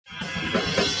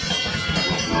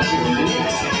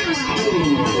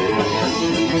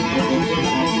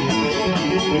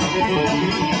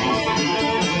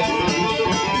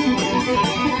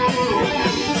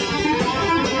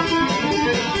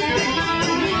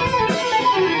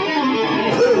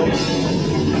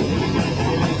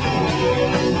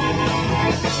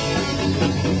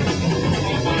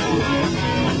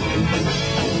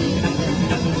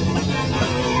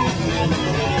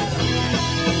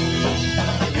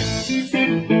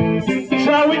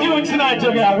How we doing tonight,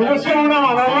 Dugout? What's going on,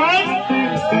 alright?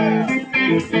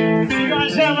 You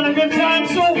guys having a good time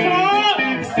so far?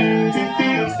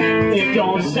 It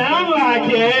don't sound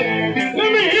like it.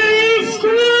 Let me hear you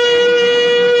scream!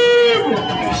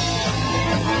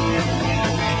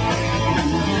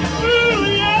 Ooh,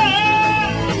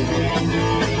 yeah!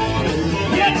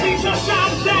 Yeah, teacher,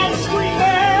 shout that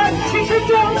screaming! Teacher,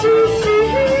 don't you see?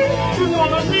 You're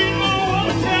gonna be low on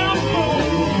the town floor.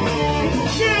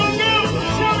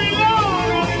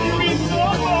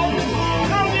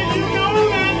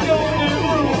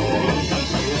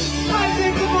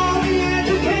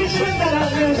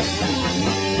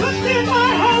 But then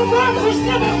my homework was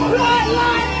never quite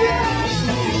like this.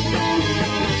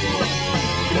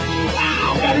 Wow,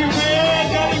 got him red,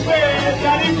 got him red,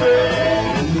 got him red.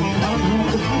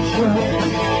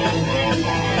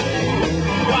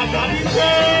 I got him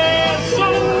red, so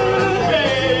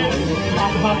red.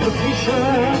 I'm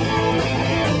competition.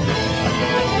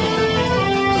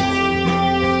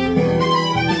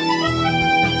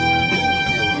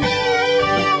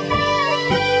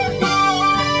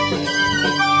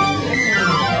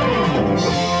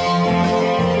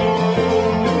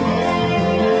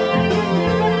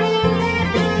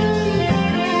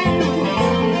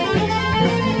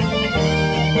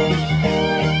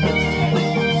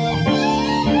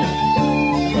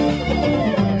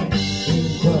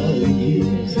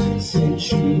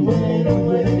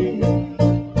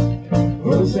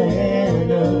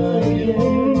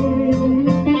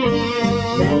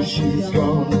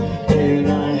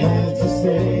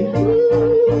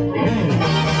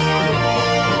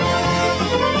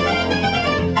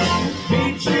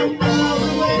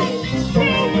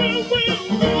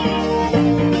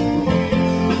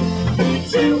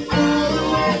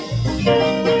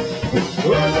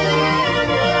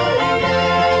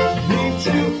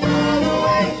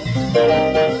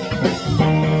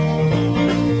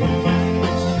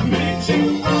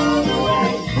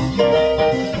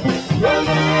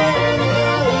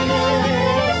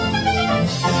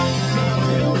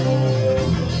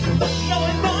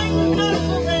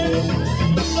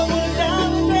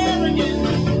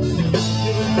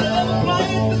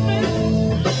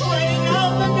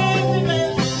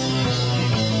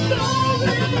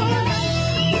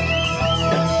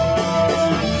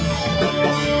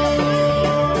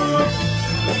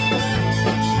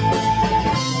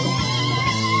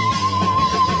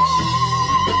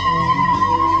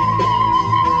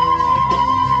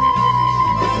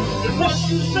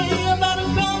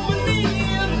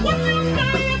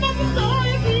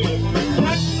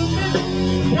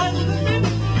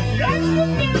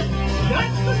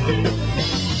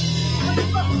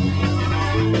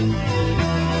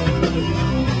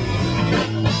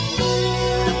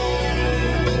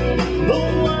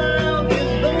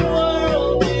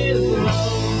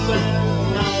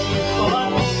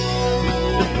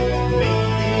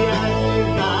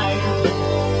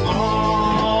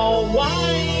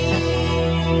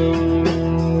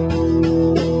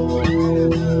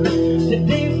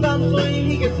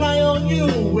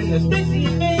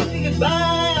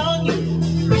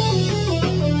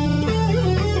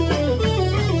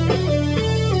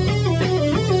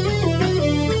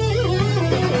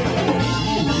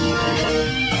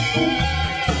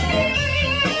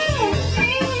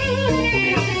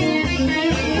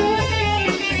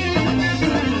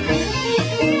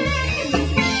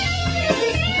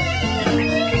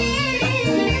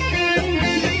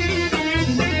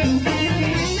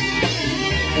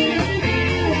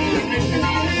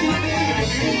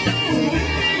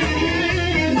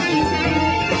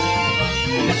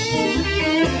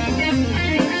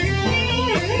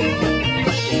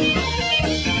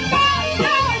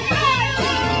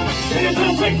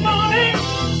 take money,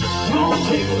 don't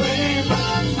take fame.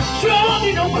 Sure,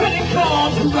 need no credit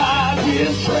card to ride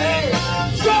his train.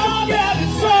 Sure, yeah,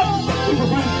 it's up to the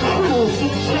cruel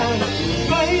sometimes.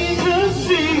 Plain to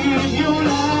see in your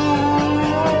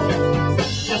life.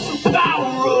 Just some power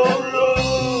of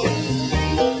love.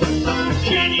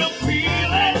 Can you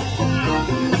feel it?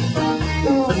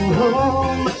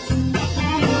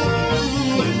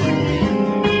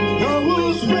 I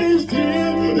was raised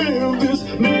in this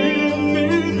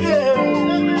living hell.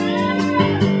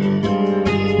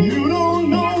 You don't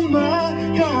know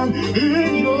my kind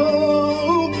in your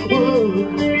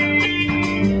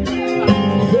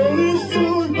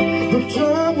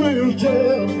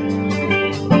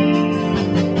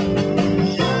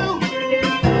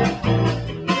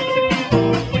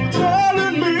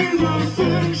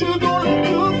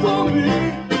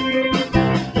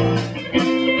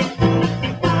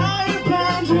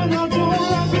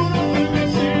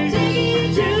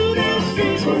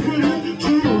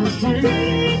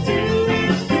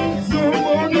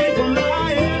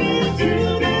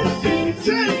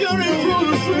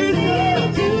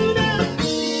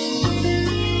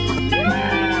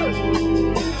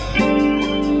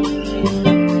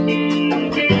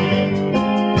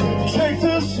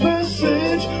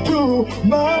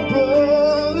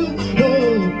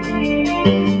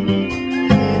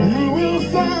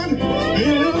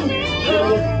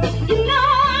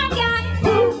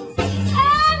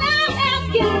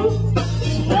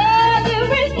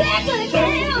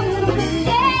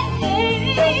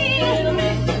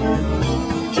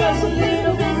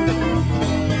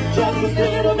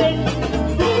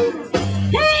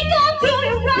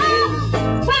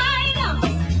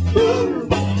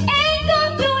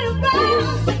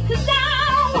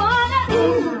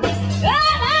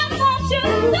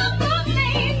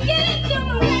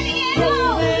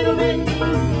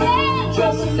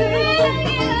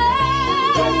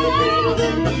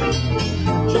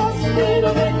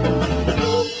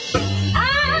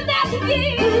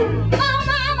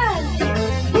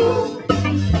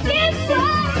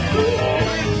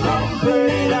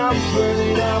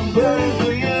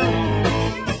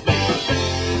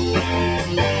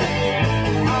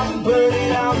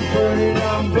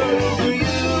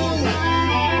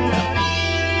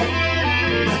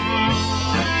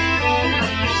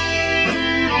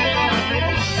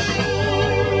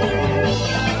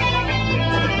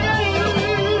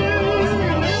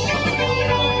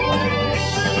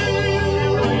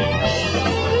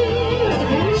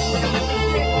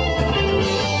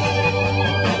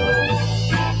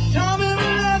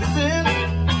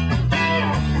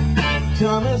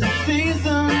Time is the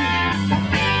season.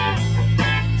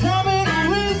 Time is the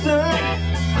reason.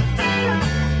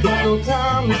 Got no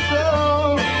time to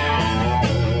show.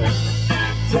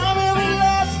 Time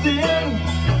everlasting.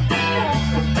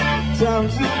 Time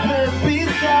to play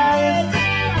B-sides.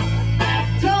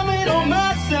 Time ain't on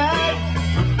my side.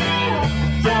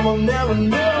 Time will never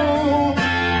know.